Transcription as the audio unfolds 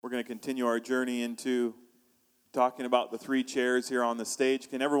going to continue our journey into talking about the three chairs here on the stage.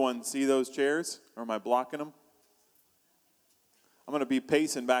 Can everyone see those chairs, or am I blocking them? I'm going to be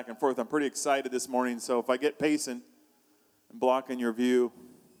pacing back and forth. I'm pretty excited this morning, so if I get pacing and blocking your view,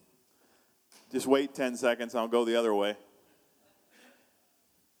 just wait 10 seconds, I'll go the other way.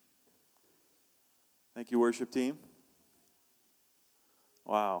 Thank you, worship team.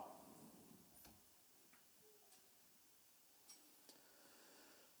 Wow.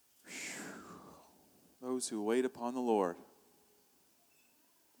 Those who wait upon the Lord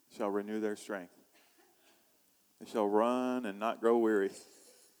shall renew their strength. They shall run and not grow weary,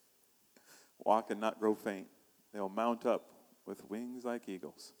 walk and not grow faint. They'll mount up with wings like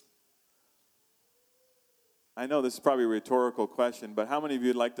eagles. I know this is probably a rhetorical question, but how many of you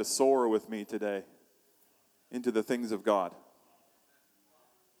would like to soar with me today into the things of God?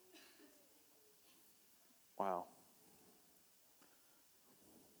 Wow.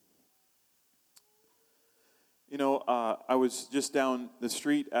 You know, I was just down the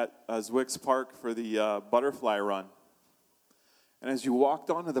street at Zwick's Park for the butterfly run. And as you walked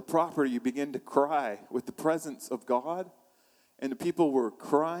onto the property, you began to cry with the presence of God. And the people were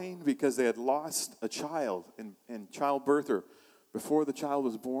crying because they had lost a child in childbirth or before the child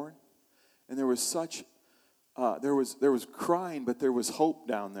was born. And there was there was crying, but there was hope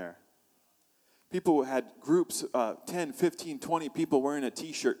down there. People had groups, 10, 15, 20 people wearing a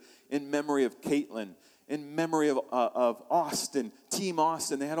T-shirt in memory of Caitlin, in memory of Austin, Team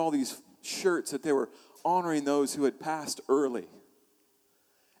Austin. They had all these shirts that they were honoring those who had passed early.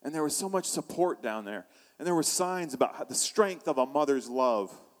 And there was so much support down there. And there were signs about the strength of a mother's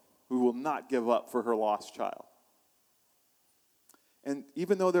love who will not give up for her lost child. And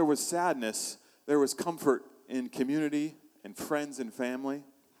even though there was sadness, there was comfort in community and friends and family.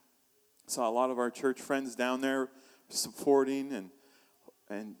 I saw a lot of our church friends down there supporting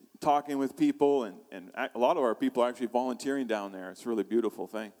and talking with people, and a lot of our people are actually volunteering down there. It's a really beautiful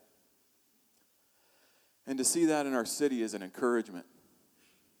thing. And to see that in our city is an encouragement.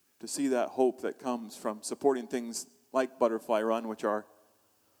 To see that hope that comes from supporting things like Butterfly Run, which are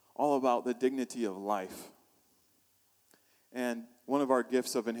all about the dignity of life. And one of our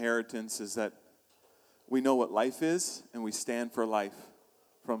gifts of inheritance is that we know what life is, and we stand for life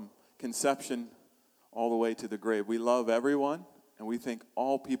from conception all the way to the grave. We love everyone, and we think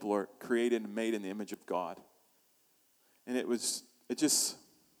all people are created and made in the image of God. And it's just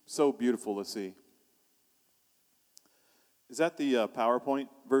so beautiful to see. Is that the PowerPoint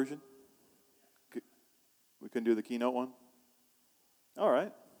version? We can do the keynote one? All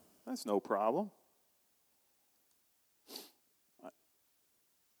right. That's no problem.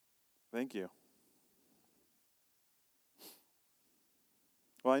 Thank you.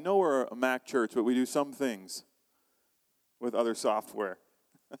 Well, I know we're a Mac church, but we do some things with other software.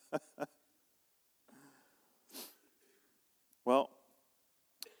 Well,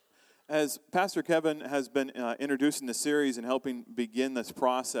 as Pastor Kevin has been introducing the series and helping begin this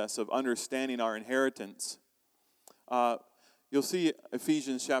process of understanding our inheritance, you'll see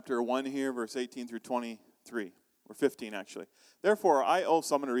Ephesians chapter 1 here, verse 18 through 23, or 15 actually. Therefore, I'm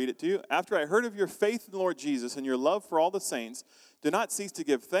going to read it to you. After I heard of your faith in the Lord Jesus and your love for all the saints, do not cease to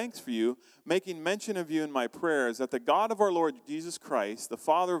give thanks for you, making mention of you in my prayers, that the God of our Lord Jesus Christ, the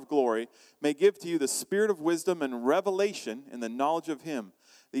Father of glory, may give to you the spirit of wisdom and revelation in the knowledge of him,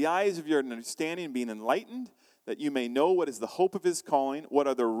 the eyes of your understanding being enlightened, that you may know what is the hope of his calling, what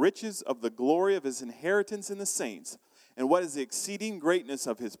are the riches of the glory of his inheritance in the saints, and what is the exceeding greatness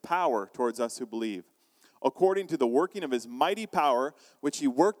of his power towards us who believe, according to the working of his mighty power, which he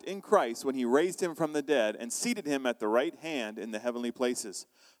worked in Christ when he raised him from the dead and seated him at the right hand in the heavenly places,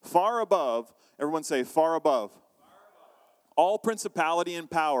 far above, everyone say, far above, all principality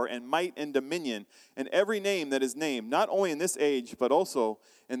and power and might and dominion and every name that is named, not only in this age, but also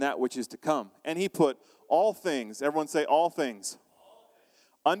in that which is to come. And he put all things, everyone say all things,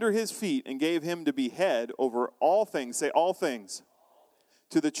 under his feet and gave him to be head over all things, say all things,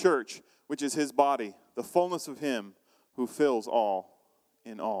 to the church, which is his body, the fullness of him who fills all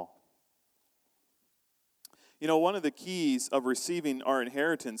in all. You know, one of the keys of receiving our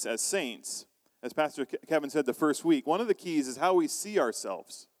inheritance as saints, as Pastor Kevin said the first week, one of the keys is how we see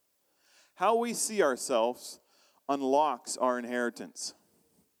ourselves. How we see ourselves unlocks our inheritance.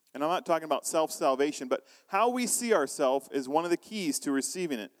 And I'm not talking about self-salvation, but how we see ourselves is one of the keys to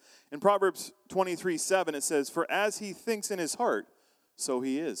receiving it. In Proverbs 23:7, it says, "For as he thinks in his heart, so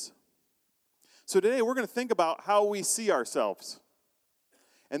he is." So today we're going to think about how we see ourselves.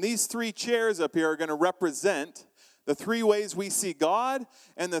 And these three chairs up here are going to represent the three ways we see God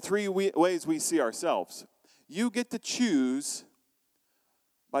and the three ways we see ourselves. You get to choose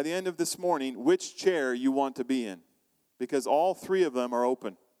by the end of this morning which chair you want to be in, because all three of them are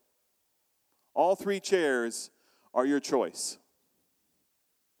open. All three chairs are your choice.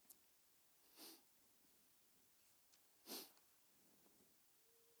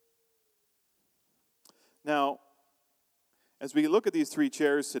 Now, as we look at these three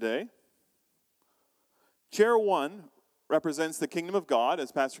chairs today, chair 1 represents the kingdom of God,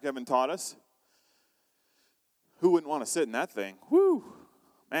 as Pastor Kevin taught us. Who wouldn't want to sit in that thing? Woo!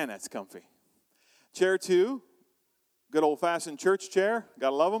 Man, that's comfy. Chair 2, good old-fashioned church chair.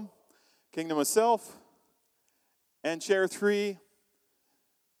 Gotta love them. Kingdom of self. And chair 3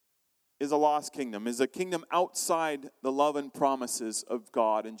 is a lost kingdom, is a kingdom outside the love and promises of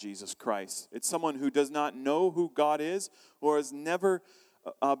God and Jesus Christ. It's someone who does not know who God is or has never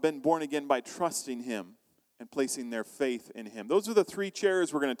been born again by trusting Him and placing their faith in Him. Those are the three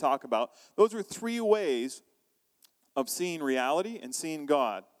chairs we're going to talk about. Those are three ways of seeing reality and seeing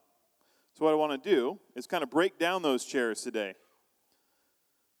God. So what I want to do is kind of break down those chairs today.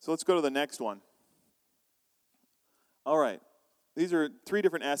 So let's go to the next one. All right. These are three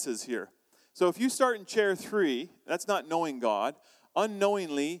different S's here. So if you start in chair 3, that's not knowing God.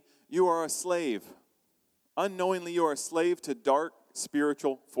 Unknowingly, you are a slave. Unknowingly, you are a slave to dark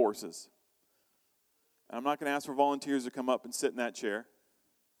spiritual forces. And I'm not going to ask for volunteers to come up and sit in that chair.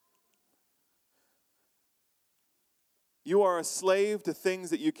 You are a slave to things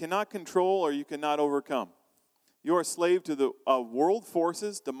that you cannot control or you cannot overcome. You are a slave to the world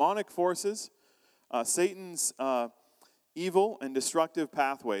forces, demonic forces, Satan's evil and destructive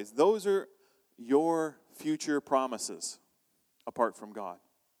pathways. Those are your future promises apart from God.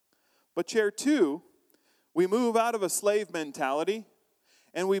 But chair 2, we move out of a slave mentality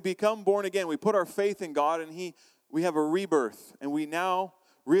and we become born again. We put our faith in God and we have a rebirth. And we now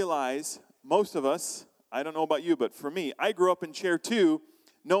realize, most of us, I don't know about you, but for me, I grew up in chair 2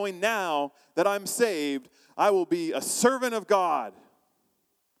 knowing now that I'm saved, I will be a servant of God.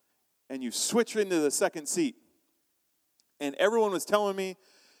 And you switch into the second seat. And everyone was telling me,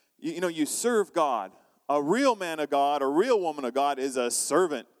 you serve God. A real man of God, a real woman of God is a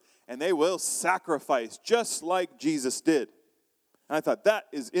servant. And they will sacrifice just like Jesus did. And I thought, that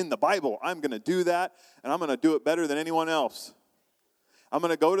is in the Bible. I'm going to do that, and I'm going to do it better than anyone else. I'm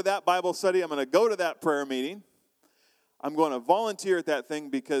going to go to that Bible study. I'm going to go to that prayer meeting. I'm going to volunteer at that thing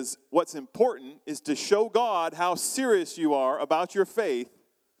because what's important is to show God how serious you are about your faith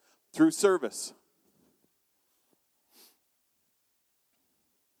through service.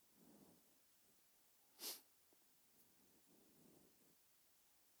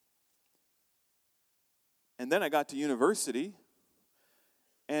 And then I got to university,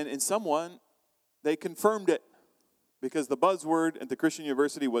 and in someone, they confirmed it because the buzzword at the Christian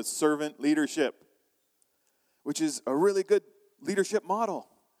university was servant leadership, which is a really good leadership model.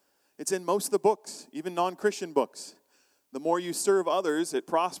 It's in most of the books, even non-Christian books. The more you serve others, it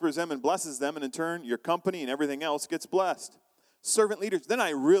prospers them and blesses them, and in turn, your company and everything else gets blessed. Servant leaders. Then I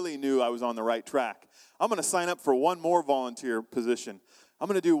really knew I was on the right track. I'm going to sign up for one more volunteer position. I'm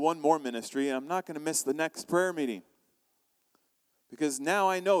going to do one more ministry, and I'm not going to miss the next prayer meeting. Because now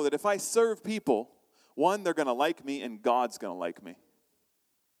I know that if I serve people, one, they're going to like me, and God's going to like me.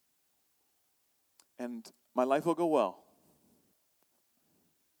 And my life will go well.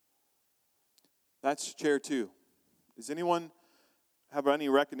 That's chair 2. Does anyone have any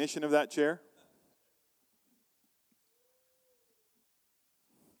recognition of that chair?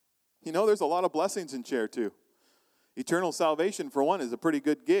 There's a lot of blessings in chair 2. Eternal salvation, for one, is a pretty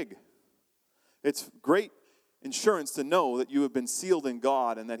good gig. It's great insurance to know that you have been sealed in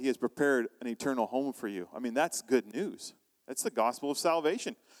God and that He has prepared an eternal home for you. I mean, that's good news. That's the gospel of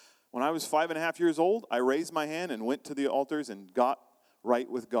salvation. When I was 5.5 years old, I raised my hand and went to the altars and got right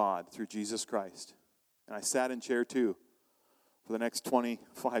with God through Jesus Christ. And I sat in chair 2 for the next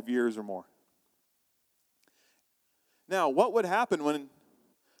 25 years or more. Now, what would happen when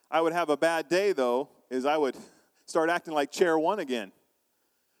I would have a bad day, though, is I would start acting like chair 1 again.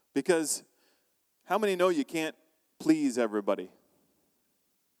 Because how many know you can't please everybody?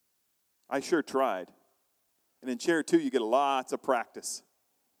 I sure tried. And in chair 2, you get lots of practice.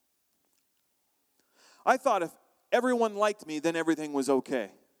 I thought if everyone liked me, then everything was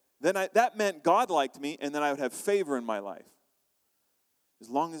okay. That meant God liked me, and then I would have favor in my life. As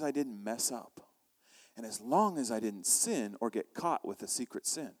long as I didn't mess up. And as long as I didn't sin or get caught with a secret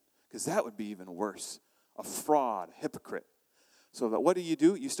sin. Because that would be even worse. A fraud, a hypocrite. So that what do?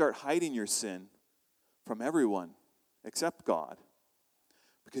 You start hiding your sin from everyone except God.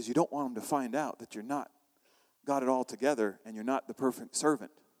 Because you don't want them to find out that you're not got it all together and you're not the perfect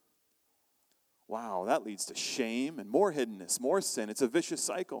servant. Wow, that leads to shame and more hiddenness, more sin. It's a vicious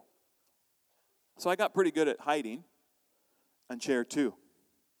cycle. So I got pretty good at hiding on chair 2.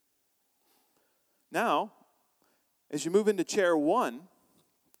 Now, as you move into chair 1,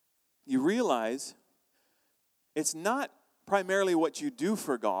 you realize it's not primarily what you do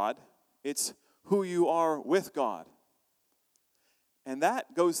for God, it's who you are with God. And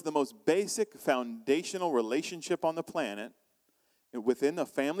that goes to the most basic foundational relationship on the planet within a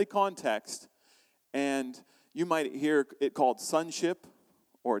family context. And you might hear it called sonship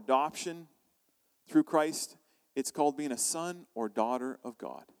or adoption through Christ. It's called being a son or daughter of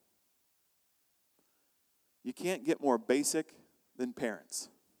God. You can't get more basic than parents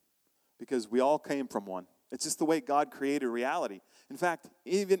because we all came from one. It's just the way God created reality. In fact,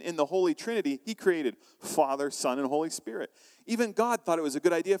 even in the Holy Trinity, He created Father, Son, and Holy Spirit. Even God thought it was a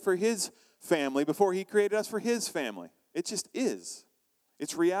good idea for His family before He created us for His family. It just is.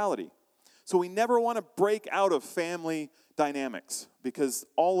 It's reality. So we never want to break out of family dynamics because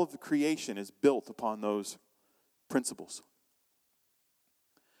all of the creation is built upon those principles.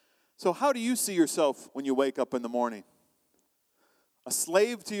 So how do you see yourself when you wake up in the morning? A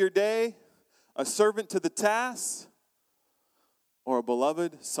slave to your day? A servant to the task? Or a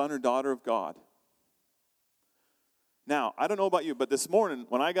beloved son or daughter of God? Now, I don't know about you, but this morning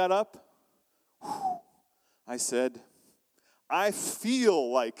when I got up, I said, I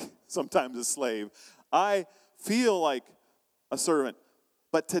feel like sometimes a slave. I feel like a servant.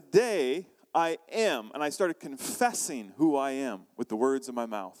 But today, I am, and I started confessing who I am with the words of my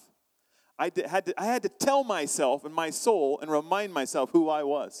mouth. I had to tell myself and my soul and remind myself who I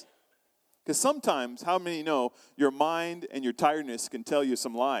was. Because sometimes, how many know, your mind and your tiredness can tell you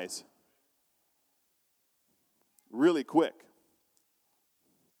some lies? Really quick.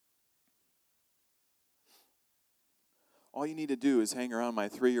 All you need to do is hang around my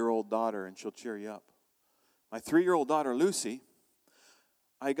 3-year-old daughter and she'll cheer you up. My 3-year-old daughter, Lucy,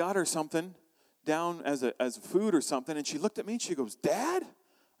 I got her something down as a food or something, and she looked at me and she goes, Dad?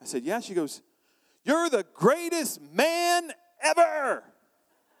 I said, yeah. She goes, you're the greatest man ever.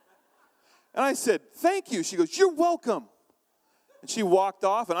 And I said, thank you. She goes, you're welcome. And she walked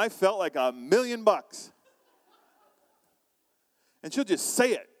off, and I felt like $1,000,000. And she'll just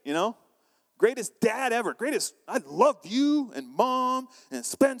say it, you know. Greatest dad ever. Greatest, I love you and Mom and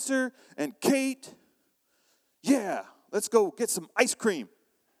Spencer and Kate. Yeah, let's go get some ice cream.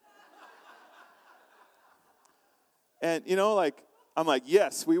 And, you know, like, I'm like,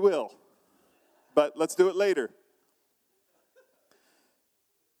 yes, we will. But let's do it later.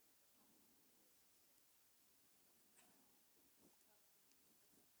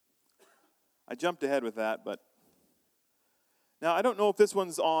 I jumped ahead with that, but now I don't know if this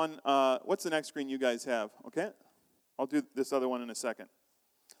one's on. What's the next screen you guys have? Okay, I'll do this other one in a second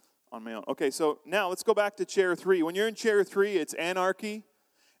on my own. Okay, so now let's go back to chair 3. When you're in chair 3, it's anarchy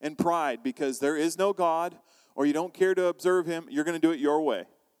and pride because there is no God or you don't care to observe Him. You're going to do it your way.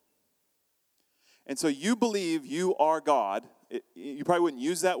 And so you believe you are God. You probably wouldn't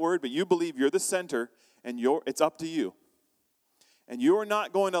use that word, but you believe you're the center and it's up to you. And you're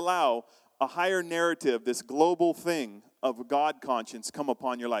not going to allow a higher narrative, this global thing of God conscience come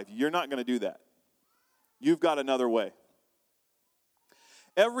upon your life. You're not going to do that. You've got another way.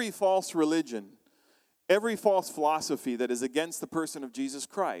 Every false religion, every false philosophy that is against the person of Jesus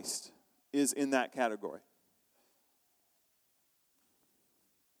Christ is in that category.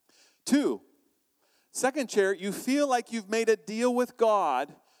 2, second chair, you feel like you've made a deal with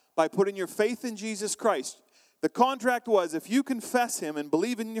God by putting your faith in Jesus Christ. The contract was if you confess Him and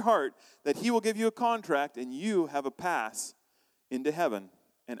believe in your heart that He will give you a contract and you have a pass into heaven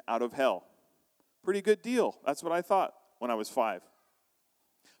and out of hell. Pretty good deal. That's what I thought when I was 5.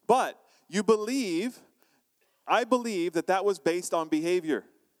 But I believe that was based on behavior.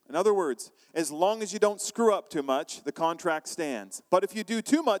 In other words, as long as you don't screw up too much, the contract stands. But if you do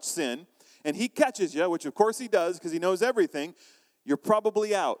too much sin and He catches you, which of course He does because He knows everything, you're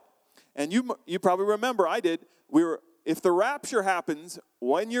probably out. And you probably remember, I did, if the rapture happens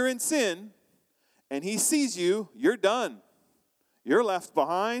when you're in sin and He sees you, you're done. You're left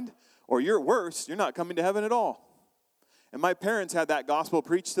behind, or you're worse, you're not coming to heaven at all. And my parents had that gospel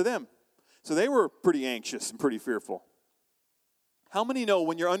preached to them. So they were pretty anxious and pretty fearful. How many know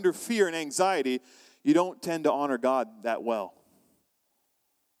when you're under fear and anxiety, you don't tend to honor God that well?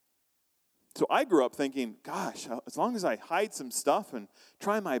 So I grew up thinking, gosh, as long as I hide some stuff and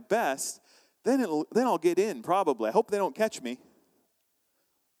try my best, then I'll get in probably. I hope they don't catch me.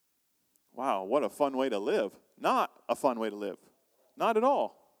 Wow, what a fun way to live. Not a fun way to live. Not at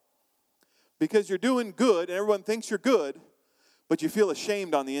all. Because you're doing good and everyone thinks you're good, but you feel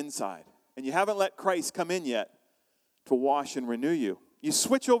ashamed on the inside. and you haven't let Christ come in yet to wash and renew you. You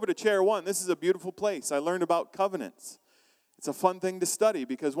switch over to chair 1. This is a beautiful place. I learned about covenants. It's a fun thing to study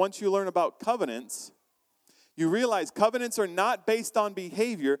because once you learn about covenants, you realize covenants are not based on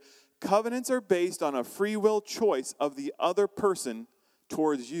behavior. Covenants are based on a free will choice of the other person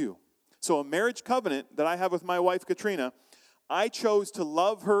towards you. So a marriage covenant that I have with my wife, Katrina, I chose to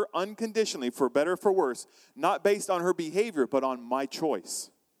love her unconditionally, for better or for worse, not based on her behavior, but on my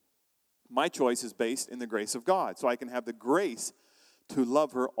choice. My choice is based in the grace of God, so I can have the grace to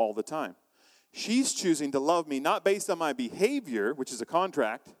love her all the time. She's choosing to love me not based on my behavior, which is a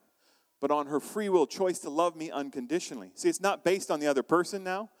contract, but on her free will choice to love me unconditionally. See, it's not based on the other person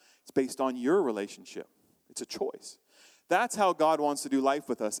now. It's based on your relationship. It's a choice. That's how God wants to do life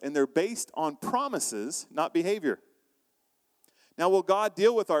with us, and they're based on promises, not behavior. Now, will God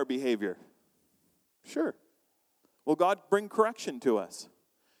deal with our behavior? Sure. Will God bring correction to us?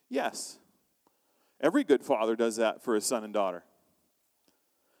 Yes. Every good father does that for his son and daughter.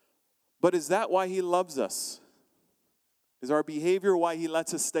 But is that why he loves us? Is our behavior why he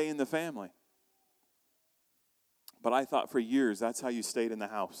lets us stay in the family? But I thought for years that's how you stayed in the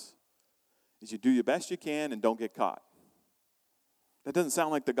house, is you do your best you can and don't get caught. That doesn't sound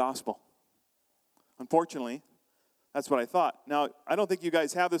like the gospel. Unfortunately, that's what I thought. Now, I don't think you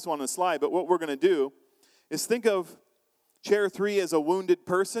guys have this one on the slide, but what we're going to do is think of chair 3 as a wounded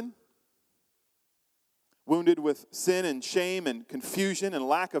person, wounded with sin and shame and confusion and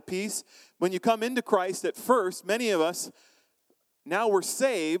lack of peace. When you come into Christ at first, many of us, now we're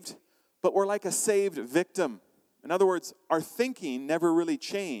saved, but we're like a saved victim. In other words, our thinking never really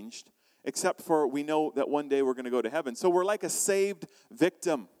changed, except for we know that one day we're going to go to heaven. So we're like a saved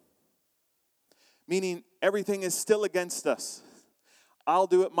victim, meaning everything is still against us. I'll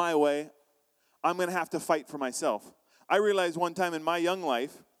do it my way. I'm going to have to fight for myself. I realized one time in my young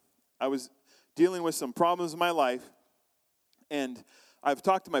life, I was dealing with some problems in my life, and I've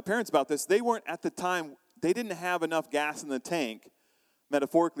talked to my parents about this. They weren't at the time, they didn't have enough gas in the tank,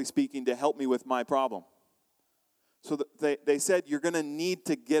 metaphorically speaking, to help me with my problem. So they said, you're going to need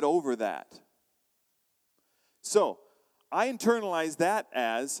to get over that. So I internalized that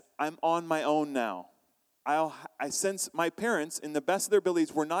as I'm on my own now. I sense my parents, in the best of their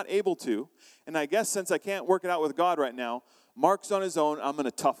abilities, were not able to. And I guess since I can't work it out with God right now, Mark's on his own, I'm going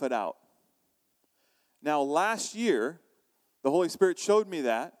to tough it out. Now, last year, the Holy Spirit showed me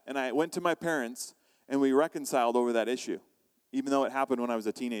that, and I went to my parents, and we reconciled over that issue, even though it happened when I was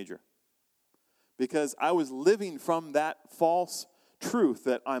a teenager. Because I was living from that false truth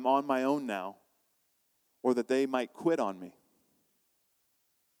that I'm on my own now, or that they might quit on me.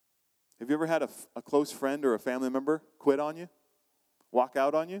 Have you ever had a close friend or a family member quit on you? Walk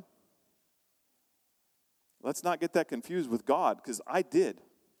out on you? Let's not get that confused with God, because I did.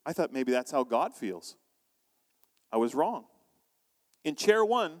 I thought maybe that's how God feels. I was wrong. In chair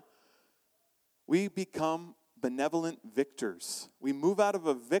 1, we become benevolent victors. We move out of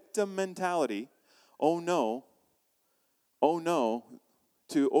a victim mentality, oh no,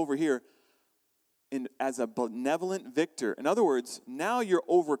 to over here, as a benevolent victor. In other words, now you're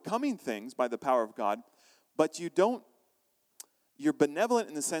overcoming things by the power of God, but you're benevolent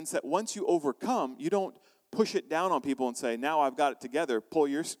in the sense that once you overcome, you don't push it down on people and say, now I've got it together, pull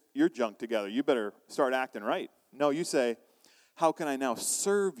your junk together, you better start acting right. No, you say, how can I now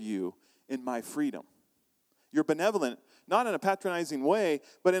serve you in my freedom? You're benevolent, not in a patronizing way,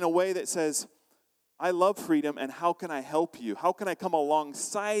 but in a way that says, I love freedom, and how can I help you? How can I come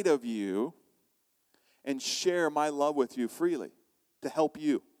alongside of you and share my love with you freely to help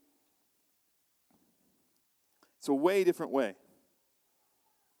you? It's a way different way.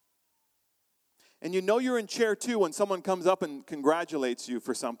 And you know you're in chair 2 when someone comes up and congratulates you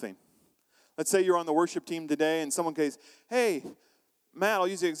for something. Let's say you're on the worship team today and someone goes, hey, Matt, I'll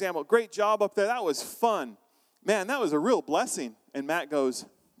use the example. Great job up there. That was fun. Man, that was a real blessing. And Matt goes,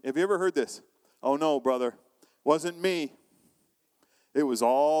 have you ever heard this? Oh, no, brother. Wasn't me. It was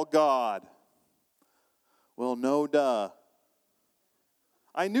all God. Well, no duh.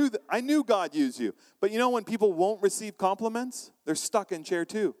 I knew God used you. But you know when people won't receive compliments, they're stuck in chair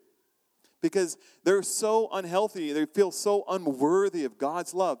 2. Because they're so unhealthy, they feel so unworthy of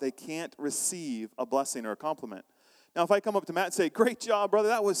God's love, they can't receive a blessing or a compliment. Now, if I come up to Matt and say, great job, brother,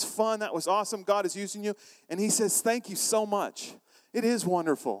 that was fun, that was awesome, God is using you, and he says, thank you so much. It is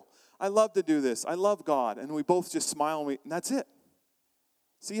wonderful. I love to do this. I love God. And we both just smile, and that's it.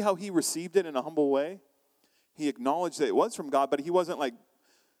 See how he received it in a humble way? He acknowledged that it was from God, but he wasn't like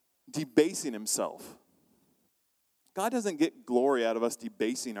debasing himself. God doesn't get glory out of us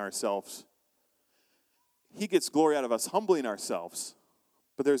debasing ourselves. He gets glory out of us humbling ourselves.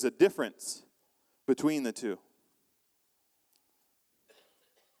 But there's a difference between the two.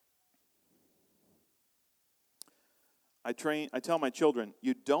 I tell my children,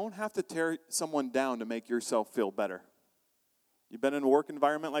 you don't have to tear someone down to make yourself feel better. You been in a work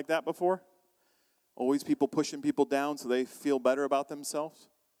environment like that before? Always people pushing people down so they feel better about themselves?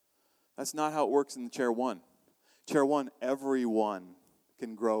 That's not how it works in Chair 1. Chair 1, everyone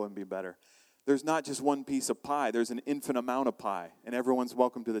can grow and be better. There's not just one piece of pie. There's an infinite amount of pie, and everyone's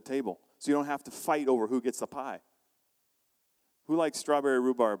welcome to the table. So you don't have to fight over who gets the pie. Who likes strawberry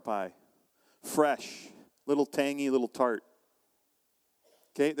rhubarb pie? Fresh, little tangy, little tart.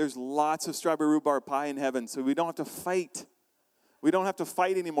 Okay, there's lots of strawberry rhubarb pie in heaven, so we don't have to fight. We don't have to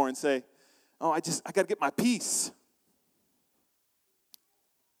fight anymore and say, oh, I got to get my piece.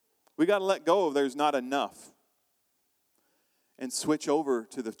 We got to let go of there's not enough. And switch over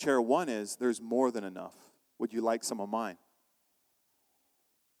to the Chair 1 is there's more than enough. Would you like some of mine?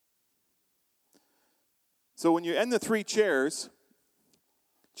 So when you end the 3 chairs,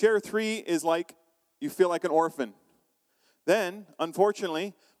 Chair 3 is like you feel like an orphan. Then,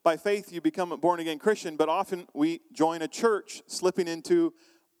 unfortunately, by faith you become a born-again Christian, but often we join a church slipping into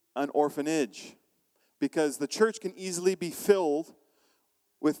an orphanage because the church can easily be filled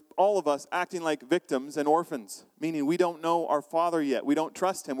with all of us acting like victims and orphans, meaning we don't know our Father yet. We don't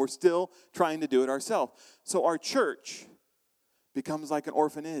trust Him. We're still trying to do it ourselves. So our church becomes like an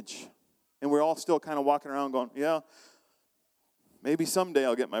orphanage. And we're all still kind of walking around going, yeah, maybe someday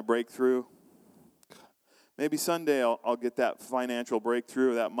I'll get my breakthrough. Maybe someday I'll get that financial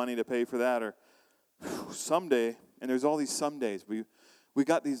breakthrough, or that money to pay for that, or someday. And there's all these somedays. We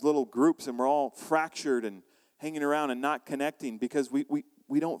got these little groups, and we're all fractured and hanging around and not connecting because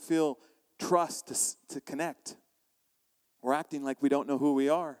we don't feel trust to connect. We're acting like we don't know who we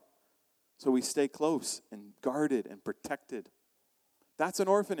are. So we stay close and guarded and protected. That's an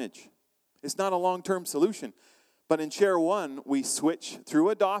orphanage. It's not a long-term solution. But in Chair 1, we switch through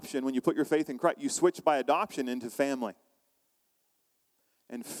adoption. When you put your faith in Christ, you switch by adoption into family.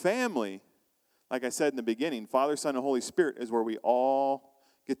 And family, like I said in the beginning, Father, Son, and Holy Spirit is where we all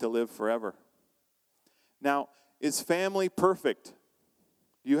get to live forever. Now, is family perfect?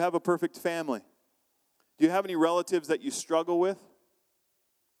 Do you have a perfect family? Do you have any relatives that you struggle with?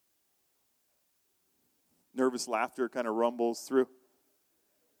 Nervous laughter kind of rumbles through.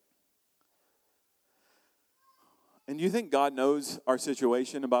 And do you think God knows our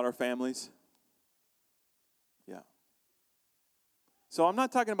situation about our families? Yeah. So I'm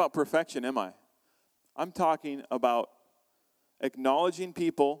not talking about perfection, am I? I'm talking about acknowledging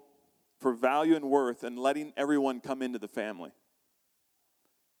people for value and worth and letting everyone come into the family.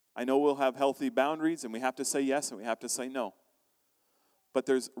 I know we'll have healthy boundaries and we have to say yes and we have to say no. But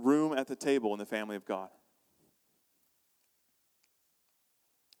there's room at the table in the family of God.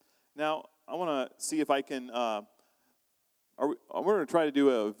 Now, I want to see if I can, we're going to try to do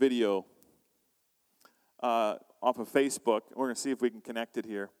a video off of Facebook. We're going to see if we can connect it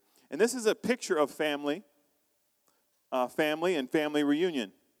here. And this is a picture of family and family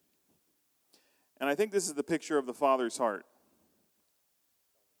reunion. And I think this is the picture of the Father's heart.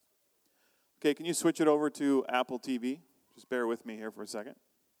 Okay, can you switch it over to Apple TV? Just bear with me here for a second.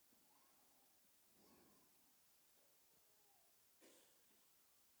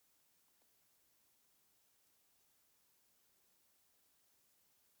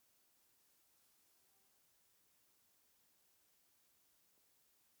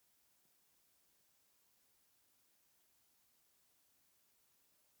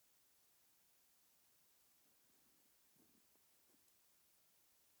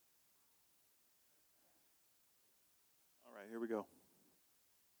 All right, here we go.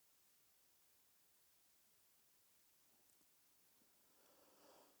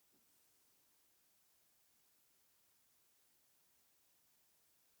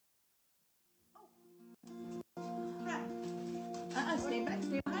 Stay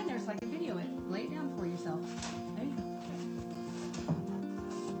behind there so I can video it. Lay it down for yourself. There you go.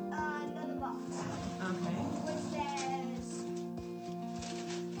 Another box. Okay. Which says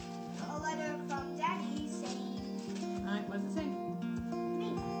a letter from Daddy saying All right, what's it say?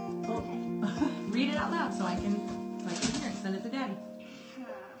 me. Oh. Okay. Read it out loud so I can hear it. Send it to Daddy.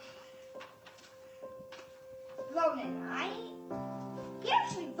 Ronan, he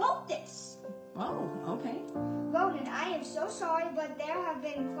actually wrote this. Oh, okay. Ronan, I am so sorry, but there have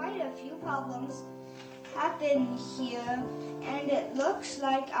been quite a few problems happen here, and it looks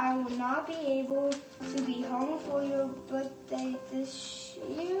like I will not be able to be home for your birthday this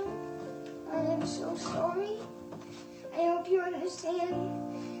year. I am so sorry. I hope you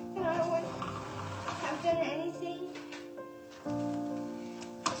understand that I wouldn't have done anything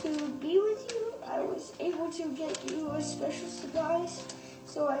was able to get you a special surprise.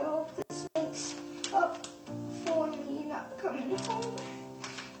 So I hope this makes up for me not coming home.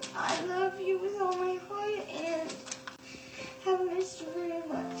 I love you with all my heart and have missed you very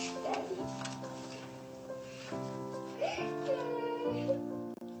much, Daddy.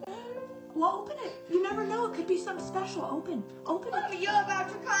 Well, open it. You never know. It could be something special. Open it. Mommy, you're about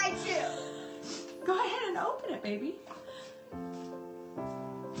to cry too. Go ahead and open it, baby.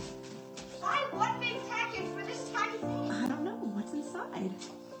 Why one big package for this tiny thing? I don't know. What's inside?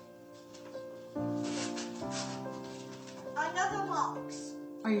 Another box.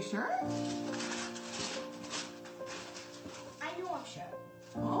 Are you sure? I know I'm sure.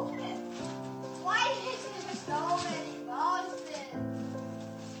 Well, open it. Why is there so many boxes?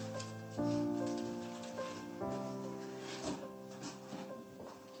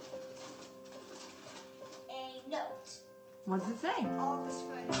 A note. What does it say? All this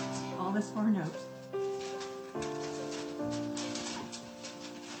for a note. All this for a note.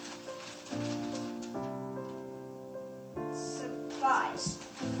 Surprise.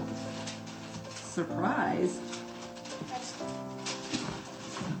 Surprise. That's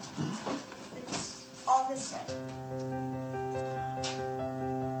all this said.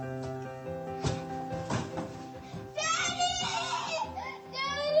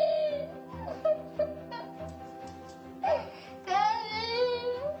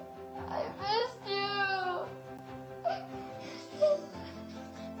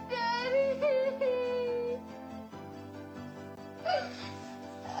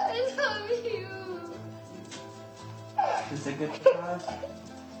 Is it a good surprise?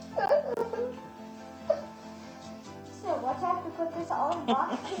 So what have to put this all in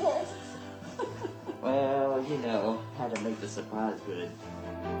boxes? Well, you know, had to make the surprise good.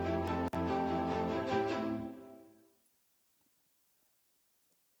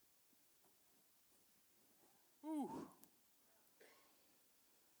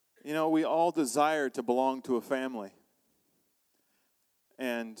 You know, we all desire to belong to a family.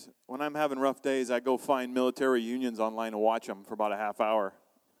 And when I'm having rough days, I go find military reunions online and watch them for about a half hour.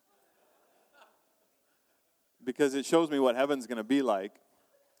 Because it shows me what heaven's going to be like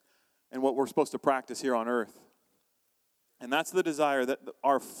and what we're supposed to practice here on earth. And that's the desire that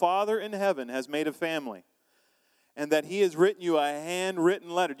our Father in heaven has made a family and that He has written you a handwritten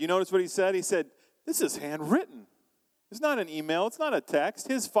letter. Do you notice what He said? He said, this is handwritten. It's not an email. It's not a text.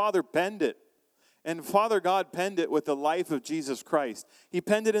 His Father penned it. And Father God penned it with the life of Jesus Christ. He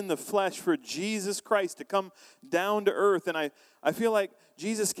penned it in the flesh for Jesus Christ to come down to earth. And I feel like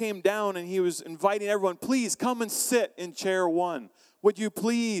Jesus came down and He was inviting everyone, please come and sit in chair 1. Would you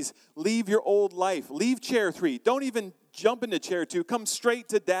please leave your old life? Leave chair 3. Don't even jump into chair 2. Come straight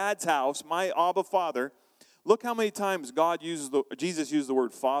to Dad's house, my Abba Father. Look how many times Jesus used the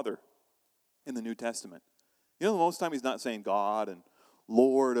word Father in the New Testament. You know, most time He's not saying God and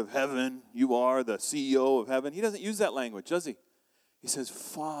Lord of heaven, you are the CEO of heaven. He doesn't use that language, does He? He says,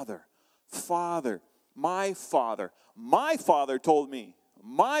 Father, Father, my Father told me,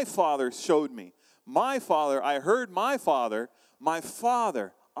 my Father showed me, my Father, I heard my Father,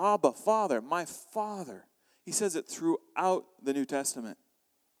 Abba, Father, my Father. He says it throughout the New Testament.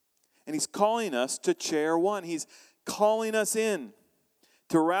 And He's calling us to chair 1. He's calling us in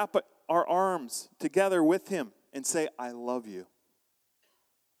to wrap our arms together with Him and say, I love you.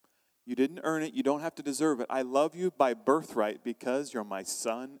 You didn't earn it. You don't have to deserve it. I love you by birthright because you're my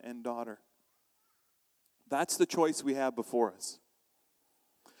son and daughter. That's the choice we have before us.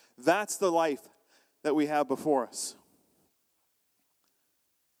 That's the life that we have before us.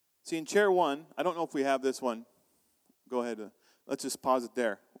 See, in chair 1, I don't know if we have this one. Go ahead. Let's just pause it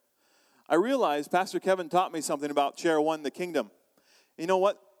there. I realized Pastor Kevin taught me something about chair 1, the kingdom. You know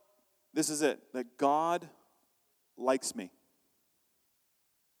what? This is it. That God likes me.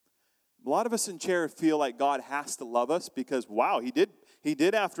 A lot of us in chair feel like God has to love us because, wow, He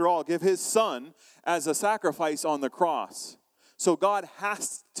did after all give His Son as a sacrifice on the cross. So God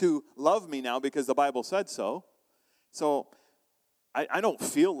has to love me now because the Bible said so. So I don't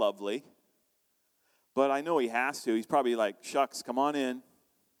feel lovely, but I know He has to. He's probably like, shucks, come on in.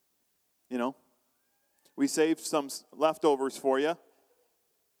 You know, we saved some leftovers for you.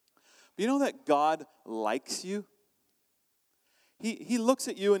 But you know that God likes you? He looks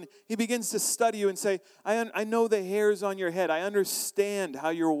at you and He begins to study you and say, I know the hairs on your head. I understand how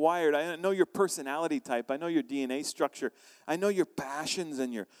you're wired. I know your personality type. I know your DNA structure. I know your passions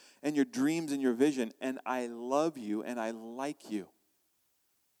and your dreams and your vision. And I love you and I like you.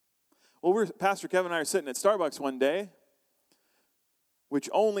 Well, Pastor Kevin and I are sitting at Starbucks one day, which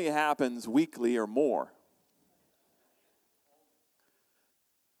only happens weekly or more.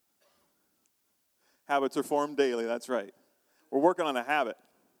 Habits are formed daily, that's right. We're working on a habit.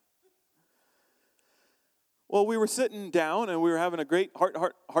 Well, we were sitting down and we were having a great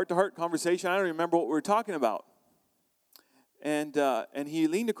heart-to-heart conversation. I don't even remember what we were talking about. And he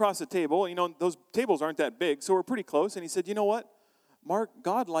leaned across the table. You know, those tables aren't that big, so we're pretty close. And he said, you know what? Mark,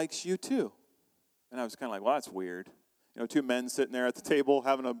 God likes you too. And I was kind of like, well, that's weird. You know, two men sitting there at the table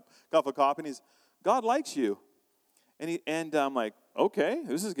having a cup of coffee. And he's, God likes you. And I'm like, okay,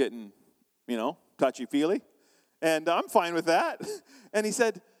 this is getting, touchy-feely. And I'm fine with that. And he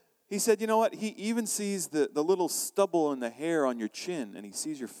said, you know what? He even sees the little stubble and the hair on your chin, and he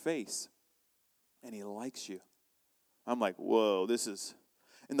sees your face, and he likes you. I'm like, whoa, this is...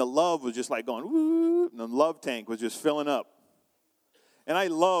 And the love was just like going, woo, and the love tank was just filling up. And I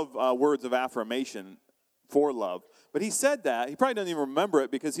love words of affirmation for love. But he said that. He probably doesn't even remember it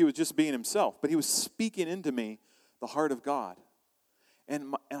because he was just being himself. But he was speaking into me the heart of God.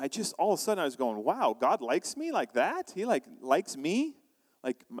 And I just, all of a sudden, I was going, wow, God likes me like that? He likes me?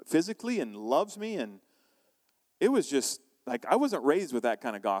 Like physically and loves me, and it was just like I wasn't raised with that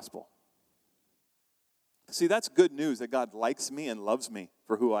kind of gospel. See, that's good news that God likes me and loves me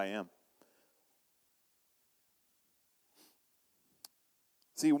for who I am.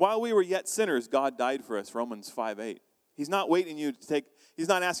 See, while we were yet sinners, God died for us, Romans 5:8. He's not he's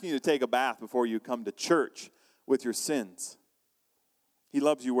not asking you to take a bath before you come to church with your sins. He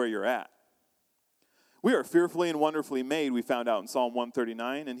loves you where you're at. We are fearfully and wonderfully made, we found out in Psalm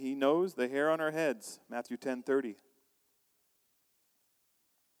 139, and he knows the hair on our heads, Matthew 10:30.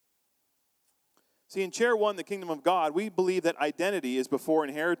 See, in Chair 1, the Kingdom of God, we believe that identity is before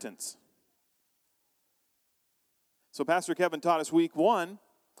inheritance. So Pastor Kevin taught us week 1,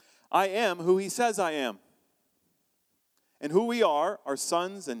 I am who he says I am. And who we are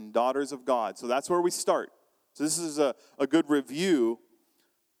sons and daughters of God. So that's where we start. So this is a good review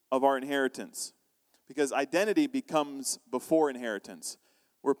of our inheritance. Because identity becomes before inheritance.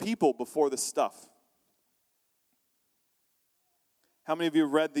 We're people before the stuff. How many of you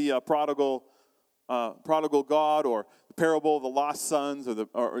have read the prodigal God, or the parable of the lost sons,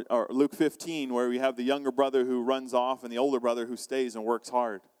 or Luke 15, where we have the younger brother who runs off and the older brother who stays and works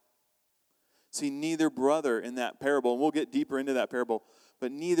hard? See, neither brother in that parable, and we'll get deeper into that parable,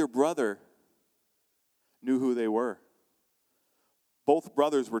 but neither brother knew who they were. Both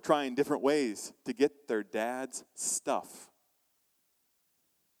brothers were trying different ways to get their dad's stuff.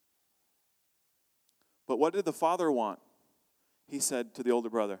 But what did the father want? He said to the older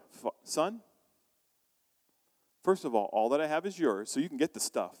brother, son, first of all that I have is yours, so you can get the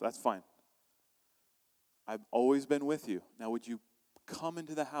stuff. That's fine. I've always been with you. Now would you come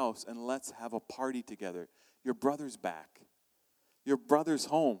into the house and let's have a party together? Your brother's back. Your brother's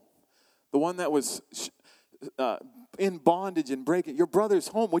home. The one that was in bondage and breaking. Your brother's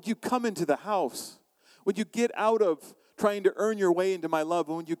home. Would you come into the house? Would you get out of trying to earn your way into my love?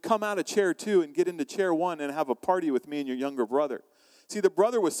 And would you come out of chair 2 and get into chair 1 and have a party with me and your younger brother? See, the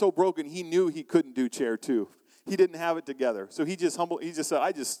brother was so broken, he knew he couldn't do chair 2. He didn't have it together. So he just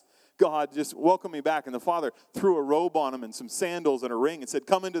said, God, just welcome me back. And the father threw a robe on him and some sandals and a ring and said,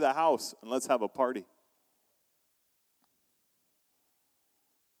 come into the house and let's have a party.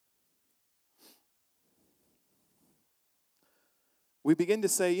 We begin to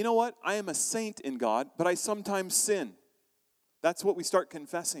say, you know what? I am a saint in God, but I sometimes sin. That's what we start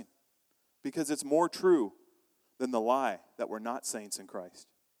confessing, because it's more true than the lie that we're not saints in Christ.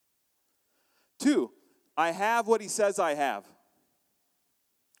 2, I have what he says I have.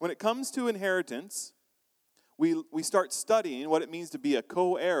 When it comes to inheritance, we start studying what it means to be a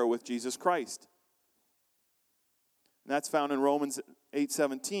co-heir with Jesus Christ. And that's found in Romans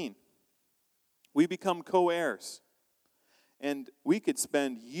 8:17. We become co-heirs. And we could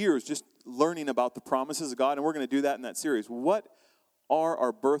spend years just learning about the promises of God, and we're going to do that in that series. What are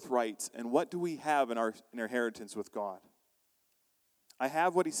our birthrights, and what do we have in our inheritance with God? I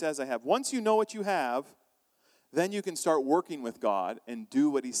have what he says I have. Once you know what you have, then you can start working with God and do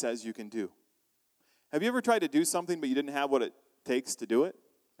what he says you can do. Have you ever tried to do something but you didn't have what it takes to do it?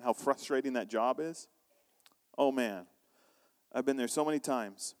 How frustrating that job is? Oh man, I've been there so many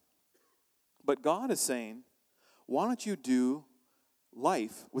times. But God is saying, why don't you do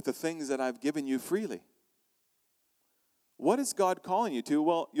life with the things that I've given you freely? What is God calling you to?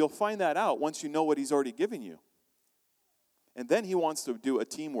 Well, you'll find that out once you know what he's already given you. And then he wants to do a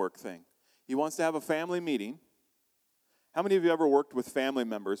teamwork thing. He wants to have a family meeting. How many of you ever worked with family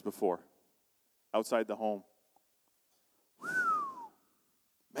members before? Outside the home?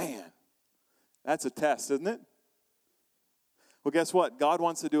 Man, that's a test, isn't it? Well, guess what? God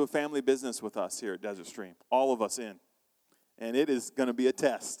wants to do a family business with us here at Desert Stream. All of us in. And it is going to be a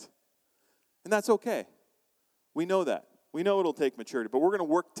test. And that's okay. We know that. We know it'll take maturity, but we're going to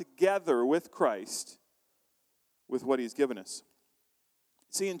work together with Christ with what he's given us.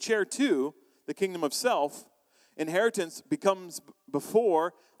 See, in chair 2, the kingdom of self, inheritance becomes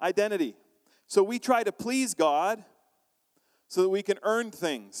before identity. So we try to please God so that we can earn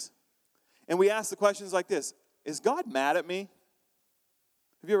things. And we ask the questions like this: is God mad at me?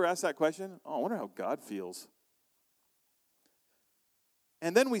 Have you ever asked that question? Oh, I wonder how God feels.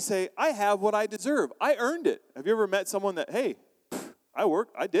 And then we say, I have what I deserve. I earned it. Have you ever met someone that, hey, I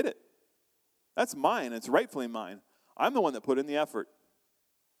worked, I did it. That's mine. It's rightfully mine. I'm the one that put in the effort.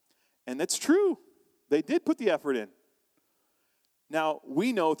 And it's true. They did put the effort in. Now,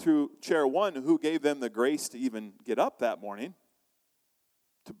 we know through chair 1 who gave them the grace to even get up that morning,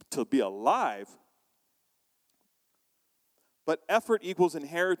 to be alive. But effort equals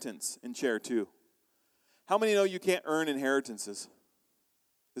inheritance in chair 2. How many know you can't earn inheritances?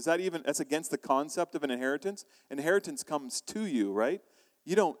 That's against the concept of an inheritance? Inheritance comes to you, right?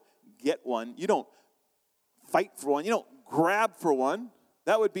 You don't get one. You don't fight for one. You don't grab for one.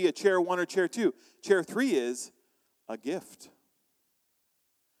 That would be a chair 1 or chair 2. Chair 3 is a gift.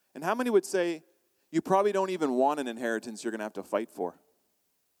 And how many would say you probably don't even want an inheritance you're going to have to fight for?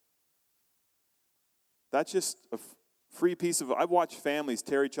 That's just a free piece of... I've watched families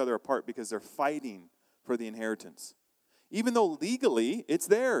tear each other apart because they're fighting for the inheritance. Even though legally it's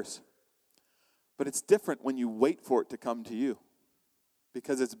theirs. But it's different when you wait for it to come to you.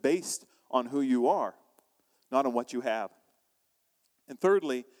 Because it's based on who you are, not on what you have. And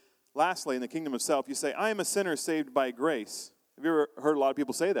thirdly, lastly, in the kingdom of self, you say, I am a sinner saved by grace. Have you ever heard a lot of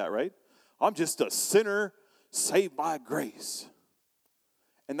people say that, right? I'm just a sinner saved by grace.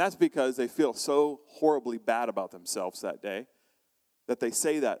 And that's because they feel so horribly bad about themselves that day that they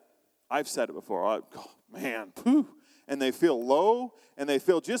say that. I've said it before. Oh, man, pooh. And they feel low, and they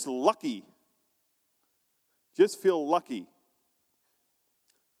feel just lucky. Just feel lucky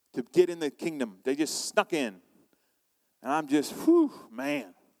to get in the kingdom. They just snuck in. And I'm just, whew,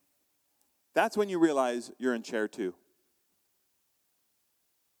 man. That's when you realize you're in chair 2.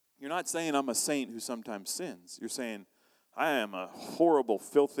 You're not saying I'm a saint who sometimes sins. You're saying I am a horrible,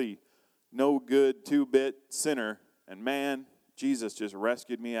 filthy, no good, 2-bit sinner. And man, Jesus just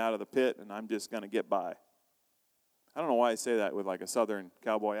rescued me out of the pit, and I'm just going to get by. I don't know why I say that with like a Southern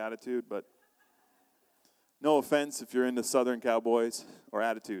cowboy attitude, but no offense if you're into Southern cowboys or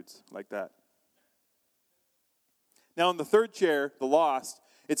attitudes like that. Now, in the third chair, the lost,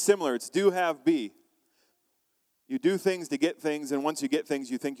 it's similar. It's do, have, be. You do things to get things, and once you get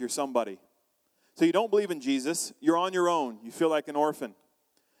things, you think you're somebody. So you don't believe in Jesus. You're on your own. You feel like an orphan.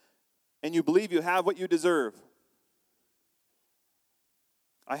 And you believe you have what you deserve.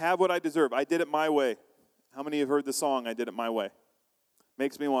 I have what I deserve. I did it my way. How many have heard the song, I Did It My Way?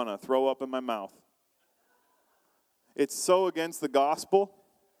 Makes me want to throw up in my mouth. It's so against the gospel.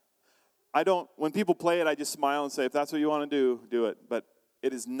 When people play it, I just smile and say, if that's what you want to do, do it. But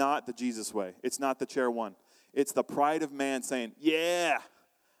it is not the Jesus way. It's not the chair 1. It's the pride of man saying, yeah,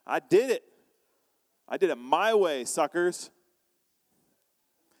 I did it. I did it my way, suckers.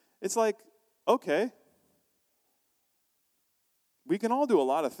 It's like, okay. We can all do a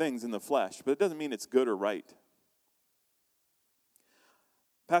lot of things in the flesh, but it doesn't mean it's good or right.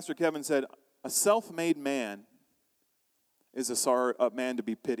 Pastor Kevin said, a self-made man is a man to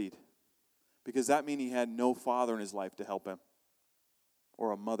be pitied. Because that means he had no father in his life to help him.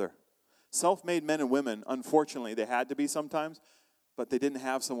 Or a mother. Self-made men and women, unfortunately, they had to be sometimes, but they didn't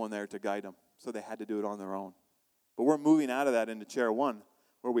have someone there to guide them. So they had to do it on their own. But we're moving out of that into chair 1,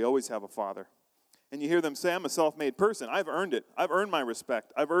 where we always have a father. And you hear them say, I'm a self-made person. I've earned it. I've earned my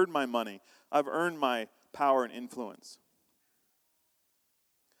respect. I've earned my money. I've earned my power and influence.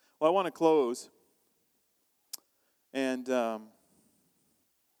 Well, I want to close. And can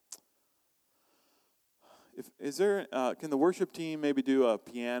the worship team maybe do a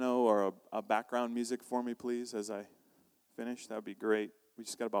piano or a background music for me, please, as I finish? That would be great. We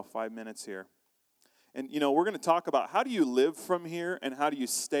just got about 5 minutes here. And, we're going to talk about how do you live from here and how do you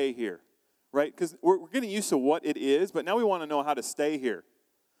stay here, right? Because we're getting used to what it is, but now we want to know how to stay here.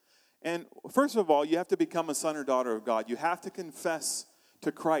 And first of all, you have to become a son or daughter of God. You have to confess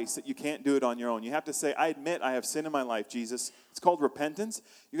to Christ that you can't do it on your own. You have to say, I admit I have sin in my life, Jesus. It's called repentance.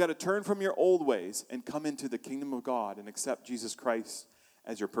 You got to turn from your old ways and come into the kingdom of God and accept Jesus Christ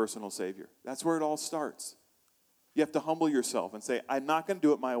as your personal Savior. That's where it all starts. You have to humble yourself and say, I'm not going to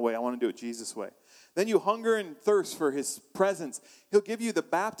do it my way. I want to do it Jesus' way. Then you hunger and thirst for His presence. He'll give you the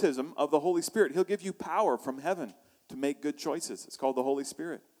baptism of the Holy Spirit. He'll give you power from heaven to make good choices. It's called the Holy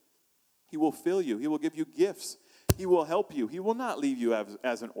Spirit. He will fill you. He will give you gifts. He will help you. He will not leave you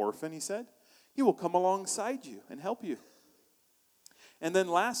as an orphan, He said. He will come alongside you and help you. And then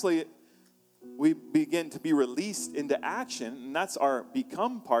lastly, we begin to be released into action, and that's our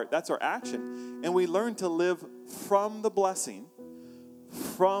become part, that's our action. And we learn to live from the blessing,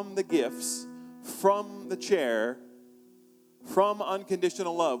 from the gifts, from the chair, from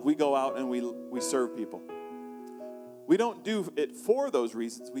unconditional love. We go out and we serve people. We don't do it for those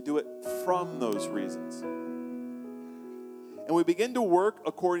reasons, we do it from those reasons. And we begin to work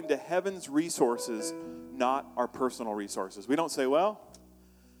according to heaven's resources, not our personal resources. We don't say, well,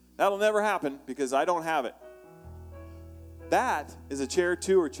 that'll never happen because I don't have it. That is a chair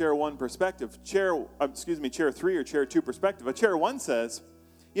 2 or chair 1 perspective. Chair 3 or chair 2 perspective. A chair 1 says,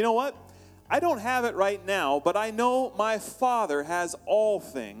 you know what? I don't have it right now, but I know my Father has all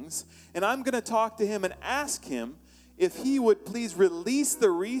things, and I'm going to talk to him and ask him if he would please release the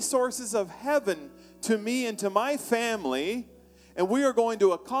resources of heaven to me and to my family, and we are going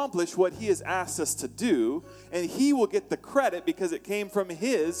to accomplish what he has asked us to do, and he will get the credit because it came from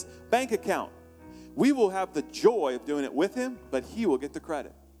his bank account. We will have the joy of doing it with him, but he will get the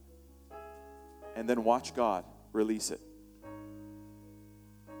credit. And then watch God release it.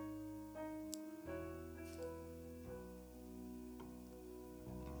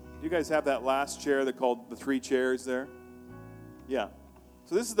 You guys have that last chair that called the 3 chairs there? Yeah.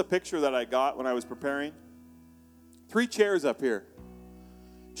 So this is the picture that I got when I was preparing. 3 chairs up here.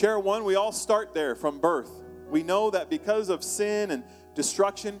 Chair 1, we all start there from birth. We know that because of sin and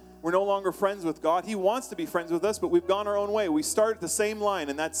destruction, we're no longer friends with God. He wants to be friends with us, but we've gone our own way. We start at the same line,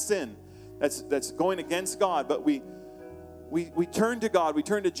 and that's sin. That's going against God. But we turn to God. We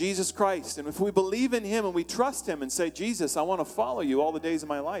turn to Jesus Christ. And if we believe in him and we trust him and say, Jesus, I want to follow you all the days of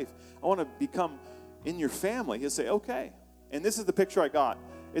my life. I want to become in your family. He'll say, okay. And this is the picture I got.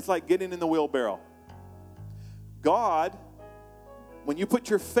 It's like getting in the wheelbarrow. God, when you put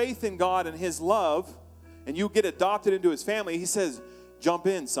your faith in God and his love, and you get adopted into his family, he says, jump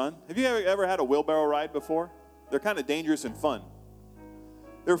in, son. Have you ever had a wheelbarrow ride before? They're kind of dangerous and fun.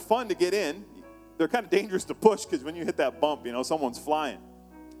 They're fun to get in. They're kind of dangerous to push because when you hit that bump, someone's flying.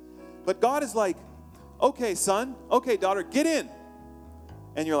 But God is like, okay, son, okay, daughter, get in.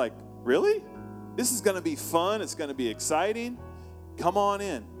 And you're like, really? This is going to be fun. It's going to be exciting. Come on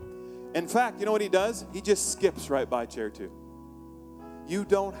in. In fact, you know what he does? He just skips right by chair 2. You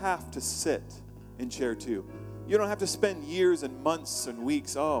don't have to sit in chair 2. You don't have to spend years and months and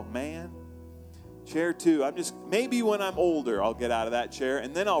weeks. Oh, man. Chair 2, maybe when I'm older, I'll get out of that chair,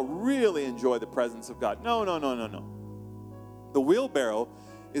 and then I'll really enjoy the presence of God. No. The wheelbarrow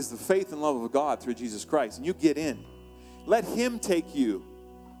is the faith and love of God through Jesus Christ, and you get in. Let him take you.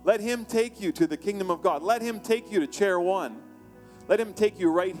 Let him take you to the kingdom of God. Let him take you to chair 1. Let him take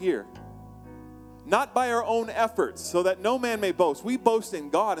you right here. Not by our own efforts, so that no man may boast. We boast in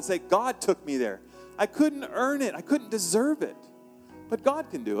God and say, God took me there. I couldn't earn it. I couldn't deserve it. But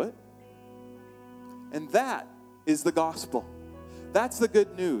God can do it. And that is the gospel. That's the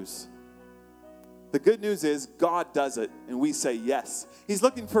good news. The good news is God does it, and we say yes. He's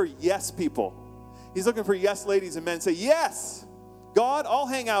looking for yes people. He's looking for yes ladies and men. Say, yes, God, I'll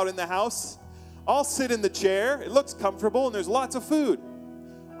hang out in the house. I'll sit in the chair. It looks comfortable, and there's lots of food.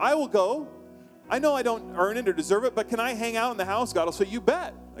 I will go. I know I don't earn it or deserve it, but can I hang out in the house? God will say, you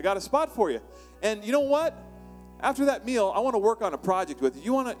bet. I got a spot for you. And you know what? After that meal, I want to work on a project with you.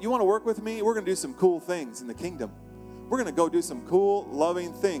 You want to work with me? We're going to do some cool things in the kingdom. We're going to go do some cool,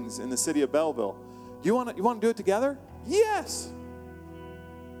 loving things in the city of Belleville. You want to do it together? Yes.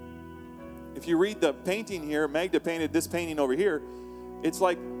 If you read the painting here, Magda painted this painting over here. It's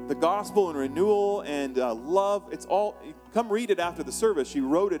like the gospel and renewal and love. It's all, come read it after the service. She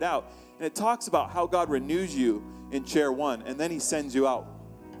wrote it out. And it talks about how God renews you in chair 1. And then he sends you out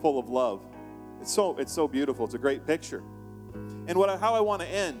full of love. It's so beautiful. It's a great picture. And how I want to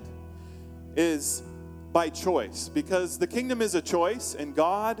end is by choice, because the kingdom is a choice, and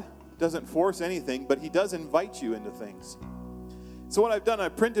God doesn't force anything, but he does invite you into things. So what I've done, I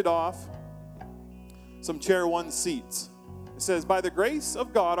printed off some chair 1 seats. It says, by the grace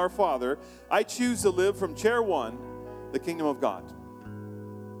of God our Father, I choose to live from chair 1, the kingdom of God.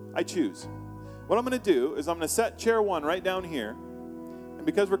 I choose. What I'm going to do is I'm going to set chair 1 right down here. And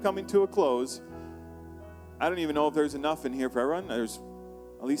because we're coming to a close, I don't even know if there's enough in here for everyone. There's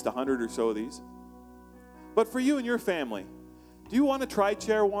at least 100 or so of these. But for you and your family, do you want to try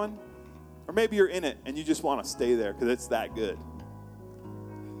chair 1? Or maybe you're in it and you just want to stay there because it's that good.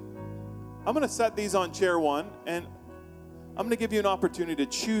 I'm going to set these on chair 1, and I'm going to give you an opportunity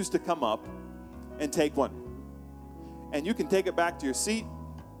to choose to come up and take one. And you can take it back to your seat.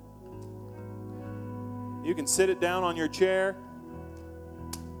 You can sit it down on your chair.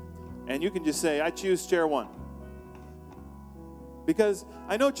 And you can just say, I choose chair 1. Because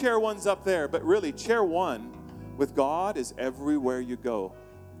I know chair 1's up there, but really chair 1 with God is everywhere you go.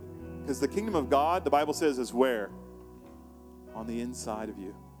 Because the kingdom of God, the Bible says, is where? On the inside of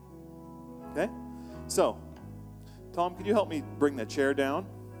you. Okay? So, Tom, can you help me bring that chair down?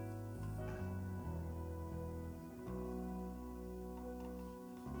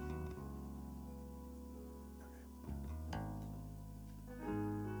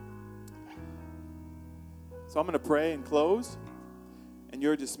 So I'm going to pray and close. And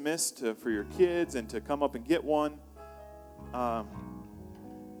you're dismissed for your kids and to come up and get one.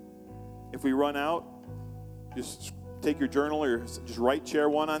 If we run out, just take your journal or just write chair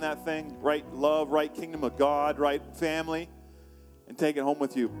 1 on that thing. Write love, write kingdom of God, write family, and take it home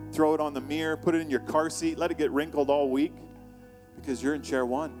with you. Throw it on the mirror, put it in your car seat, let it get wrinkled all week because you're in chair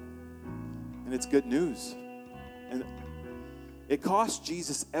 1. And it's good news. And it cost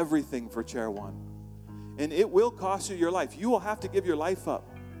Jesus everything for chair 1. And it will cost you your life. You will have to give your life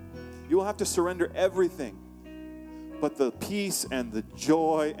up. You will have to surrender everything. But the peace and the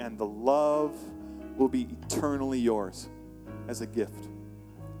joy and the love will be eternally yours as a gift.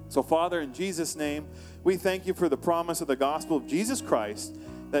 So, Father, in Jesus' name, we thank you for the promise of the gospel of Jesus Christ,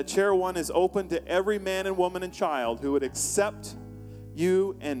 that chair 1 is open to every man and woman and child who would accept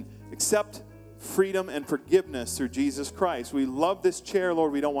you and accept freedom and forgiveness through Jesus Christ. We love this chair,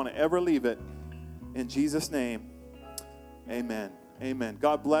 Lord. We don't want to ever leave it. In Jesus' name, amen. Amen.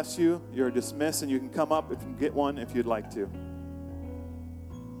 God bless you. You're dismissed, and you can come up if you can get one if you'd like to.